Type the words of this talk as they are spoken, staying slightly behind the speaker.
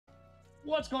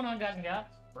What's going on, guys and gals?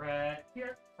 Brett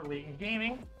here for Legion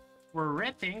Gaming. We're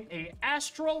ripping a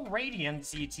Astral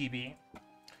Radiance ETB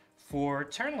for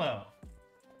Turnlow.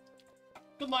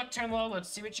 Good luck, Turnlow. Let's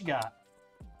see what you got.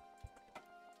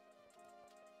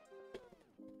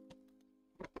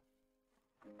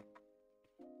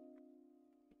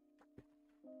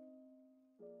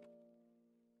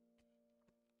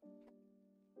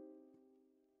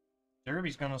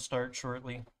 Derby's gonna start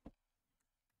shortly.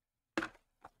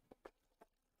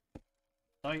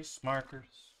 Dice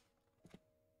markers.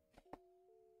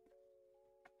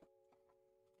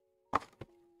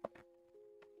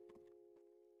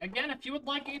 Again, if you would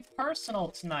like a personal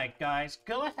tonight, guys,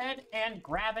 go ahead and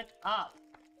grab it up.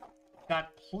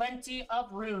 Got plenty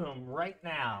of room right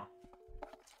now.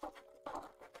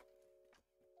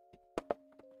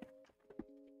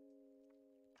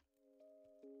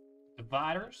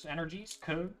 Dividers, energies,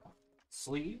 code,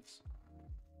 sleeves.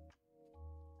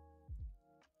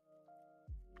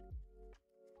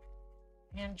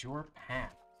 And your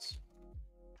pants.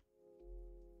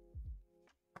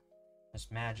 Miss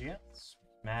Magiets.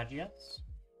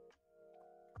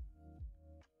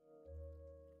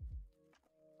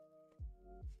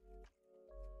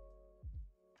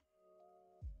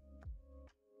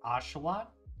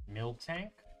 Ocelot, Miltank.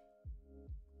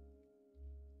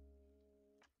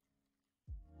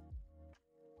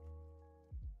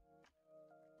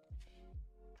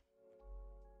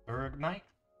 Bergmite,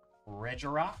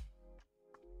 Regirock.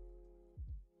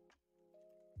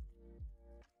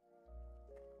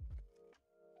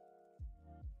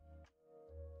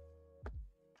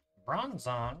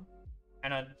 Bronzong,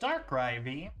 and a Darkrai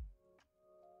V.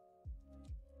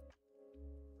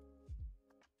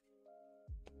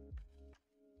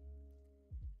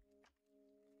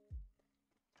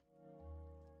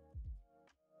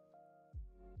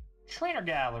 Trainer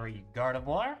Gallery,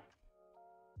 Gardevoir.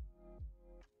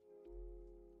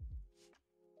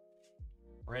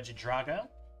 Regidrago.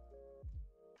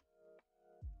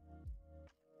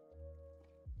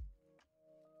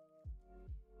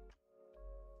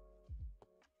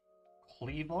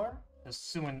 Cleavor,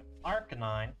 Hisuian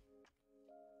Arcanine.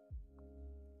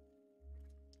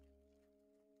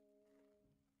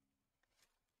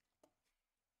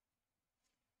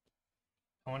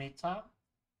 Ponyta,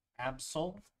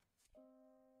 Absol.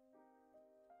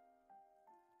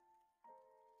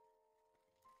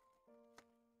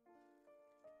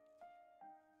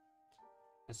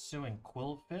 Hisuian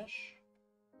Quillfish,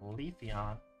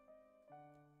 Leafeon.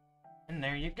 And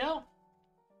there you go.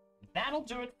 That'll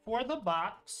do it for the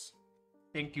box.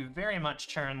 Thank you very much,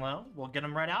 Turnlow. We'll get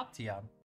them right out to you.